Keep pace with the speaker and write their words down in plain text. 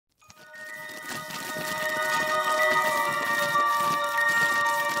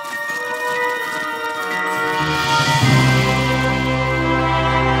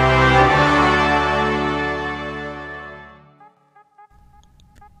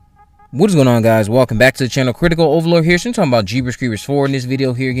What is going on, guys? Welcome back to the channel. Critical Overlord here. So I'm talking about Jeepers Creepers 4 in this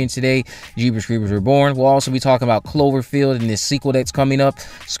video here again today. Jeepers Creepers Reborn. We'll also be talking about Cloverfield and this sequel that's coming up,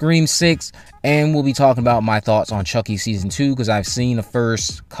 Scream 6. And we'll be talking about my thoughts on Chucky Season 2 because I've seen the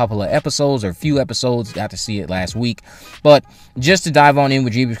first couple of episodes or few episodes. Got to see it last week. But just to dive on in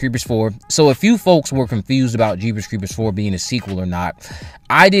with Jeepers Creepers 4. So a few folks were confused about Jeepers Creepers 4 being a sequel or not.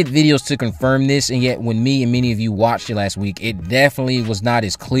 I did videos to confirm this, and yet when me and many of you watched it last week, it definitely was not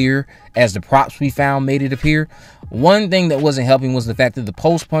as clear as the props we found made it appear. One thing that wasn't helping was the fact that the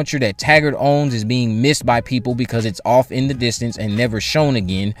post puncher that Taggart owns is being missed by people because it's off in the distance and never shown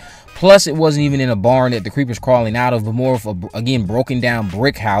again. Plus, it wasn't even in a barn that the creeper's crawling out of, but more of a, again, broken down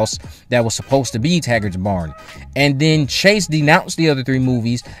brick house that was supposed to be Taggart's barn. And then Chase denounced the other three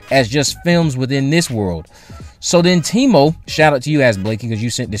movies as just films within this world. So then Timo, shout out to you, As Blakey, because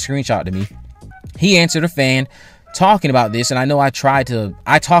you sent the screenshot to me. He answered a fan talking about this, and I know I talked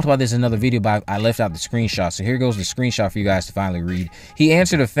about this in another video, but I left out the screenshot. So here goes the screenshot for you guys to finally read. He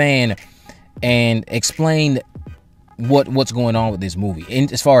answered a fan and explained what's going on with this movie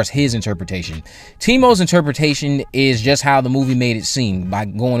and as far as his interpretation. Timo's interpretation is just how the movie made it seem by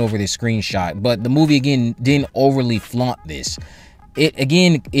going over this screenshot, but the movie again didn't overly flaunt this. It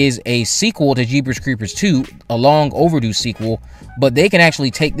again is a sequel to Jeepers Creepers 2, a long overdue sequel, but they can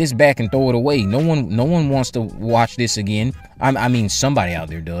actually take this back and throw it away. No one wants to watch this again. I mean, somebody out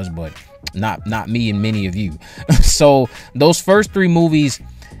there does, but not me and many of you. So those first three movies,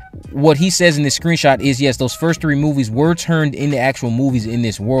 what he says in this screenshot is, yes, those first three movies were turned into actual movies in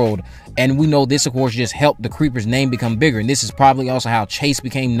this world, and we know this, of course, just helped the Creeper's name become bigger, and this is probably also how Chase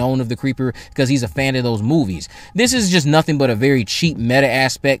became known of the Creeper, because he's a fan of those movies. This is just nothing but a very cheap meta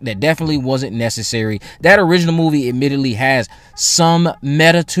aspect that definitely wasn't necessary. That original movie admittedly has some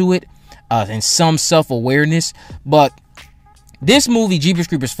meta to it, and some self-awareness, but this movie, Jeepers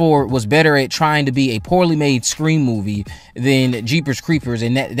Creepers 4, was better at trying to be a poorly made Scream movie than Jeepers Creepers,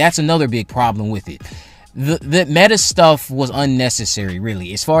 and that's another big problem with it. The meta stuff was unnecessary,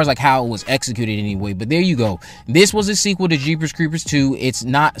 really, as far as like how it was executed anyway, but there you go. This was a sequel to Jeepers Creepers 2. It's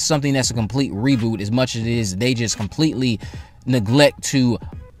not something that's a complete reboot as much as it is they just completely neglect to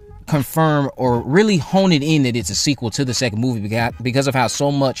confirm or really hone it in that it's a sequel to the second movie because of how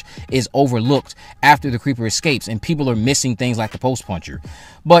so much is overlooked after the creeper escapes and people are missing things like the post puncher.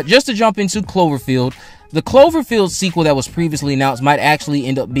 But just to jump into Cloverfield, the Cloverfield sequel that was previously announced might actually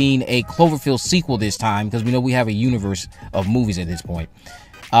end up being a Cloverfield sequel this time, because we know we have a universe of movies at this point.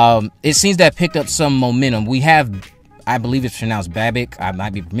 It seems that picked up some momentum. We have, I believe it's pronounced Babik. I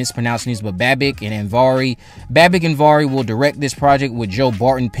might be mispronouncing these, but Babik and Anvari. Babik and Anvari will direct this project with Joe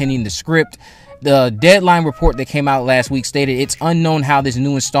Barton penning the script. The Deadline report that came out last week stated it's unknown how this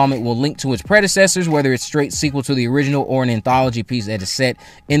new installment will link to its predecessors, whether it's straight sequel to the original or an anthology piece that is set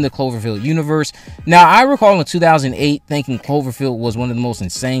in the Cloverfield universe. Now, I recall in 2008 thinking Cloverfield was one of the most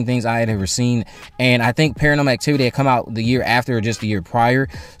insane things I had ever seen, and I think Paranormal Activity had come out the year after or just the year prior.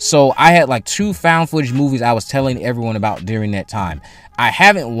 So I had like two found footage movies I was telling everyone about during that time. I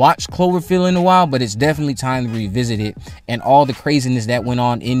haven't watched Cloverfield in a while, but it's definitely time to revisit it and all the craziness that went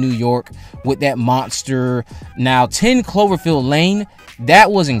on in New York with that monster. Now, 10 Cloverfield Lane,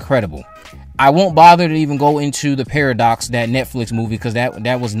 that was incredible. I won't bother to even go into The Paradox, that Netflix movie, because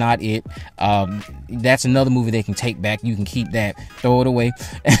that was not it. That's another movie they can take back. You can keep that, throw it away.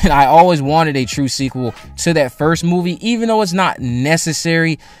 And I always wanted a true sequel to that first movie, even though it's not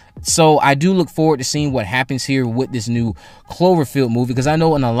necessary. So I do look forward to seeing what happens here with this new Cloverfield movie, because I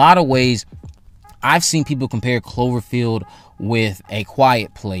know in a lot of ways I've seen people compare Cloverfield with A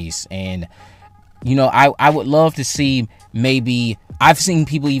Quiet Place, and you know, I would love to see, maybe I've seen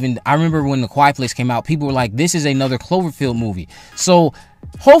people even, I remember when The Quiet Place came out, people were like, this is another Cloverfield movie. So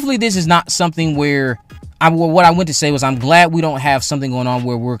hopefully this is not something where what I went to say was, I'm glad we don't have something going on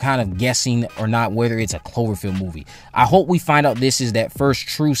where we're kind of guessing or not whether it's a Cloverfield movie. I hope we find out this is that first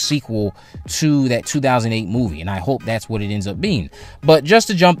true sequel to that 2008 movie, and I hope that's what it ends up being. But just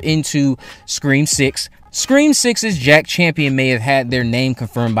to jump into Scream 6, Scream 6's Jack Champion may have had their name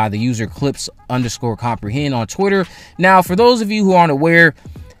confirmed by the user clips_comprehend on Twitter. Now, for those of you who aren't aware,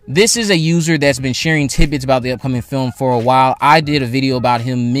 this is a user that's been sharing tidbits about the upcoming film for a while. I did a video about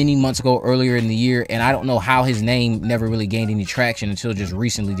him many months ago earlier in the year, and I don't know how his name never really gained any traction until just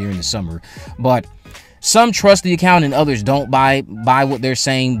recently during the summer. But Some trust the account and others don't buy what they're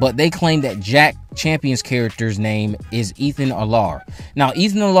saying, but they claim that Jack Champion's character's name is Ethan Allar. Now,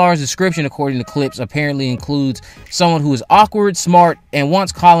 Ethan Allar's description, according to clips, apparently includes someone who is awkward, smart, and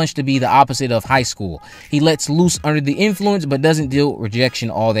wants college to be the opposite of high school. He lets loose under the influence, but doesn't deal with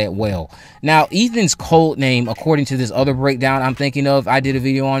rejection all that well. Now, Ethan's code name, according to this other breakdown I'm thinking of, I did a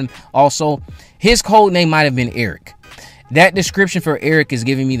video on also, his code name might have been Eric. That description for Eric is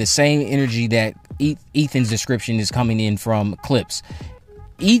giving me the same energy that Ethan's description is coming in from clips.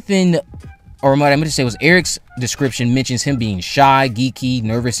 Ethan, or what I meant to say was Eric's description mentions him being shy, geeky,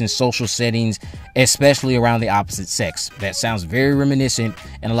 nervous in social settings, especially around the opposite sex. That sounds very reminiscent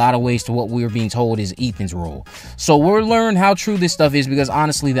in a lot of ways to what we were being told is Ethan's role. So we'll learn how true this stuff is, because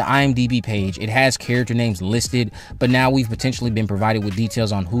honestly, the IMDb page, it has character names listed, but now we've potentially been provided with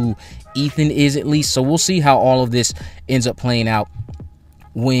details on who Ethan is at least. So we'll see how all of this ends up playing out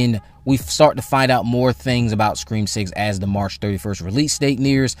when we start to find out more things about Scream 6 as the March 31st release date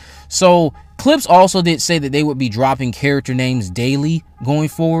nears. So clips also did say that they would be dropping character names daily going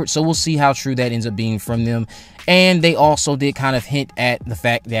forward, so we'll see how true that ends up being from them. And they also did kind of hint at the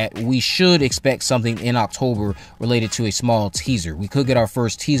fact that we should expect something in October related to a small teaser. We could get our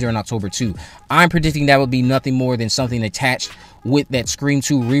first teaser in October too. I'm predicting that would be nothing more than something attached with that Scream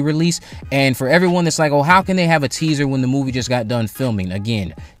 2 re-release. And for everyone that's like, oh, how can they have a teaser when the movie just got done filming?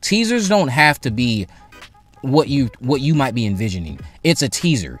 Again, teasers don't have to be what you might be envisioning. It's a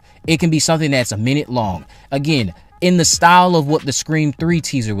teaser. It can be something that's a minute long. Again, in the style of what the Scream 3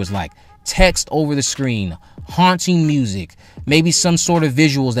 teaser was like. Text over the screen, haunting music, maybe some sort of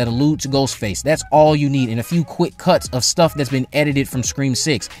visuals that allude to Ghostface. That's all you need, and a few quick cuts of stuff that's been edited from Scream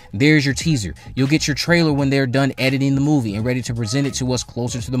 6. There's your teaser. You'll get your trailer when they're done editing the movie and ready to present it to us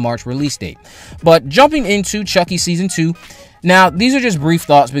closer to the March release date. But jumping into Chucky Season 2, now, these are just brief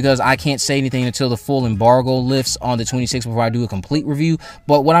thoughts because I can't say anything until the full embargo lifts on the 26th before I do a complete review.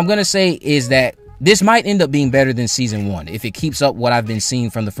 But what I'm going to say is that this might end up being better than Season 1 if it keeps up what I've been seeing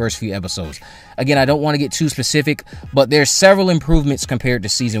from the first few episodes. Again, I don't want to get too specific, but there's several improvements compared to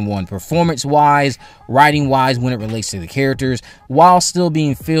Season 1, performance-wise, writing-wise when it relates to the characters, while still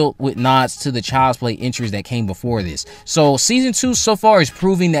being filled with nods to the Child's Play entries that came before this. So Season 2 so far is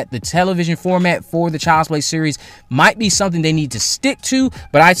proving that the television format for the Child's Play series might be something they need to stick to,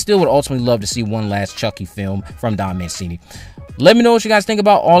 but I still would ultimately love to see one last Chucky film from Don Mancini. Let me know what you guys think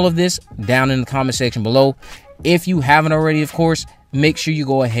about all of this down in the comment section below. If you haven't already, of course, make sure you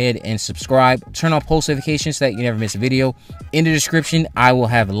go ahead and subscribe. Turn on post notifications so that you never miss a video. In the description, I will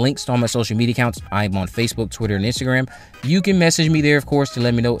have links to all my social media accounts. I'm on Facebook, Twitter, and Instagram. You can message me there, of course, to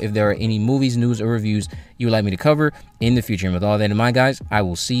let me know if there are any movies, news, or reviews you would like me to cover in the future. And with all that in mind, guys, I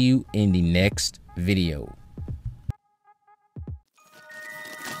will see you in the next video.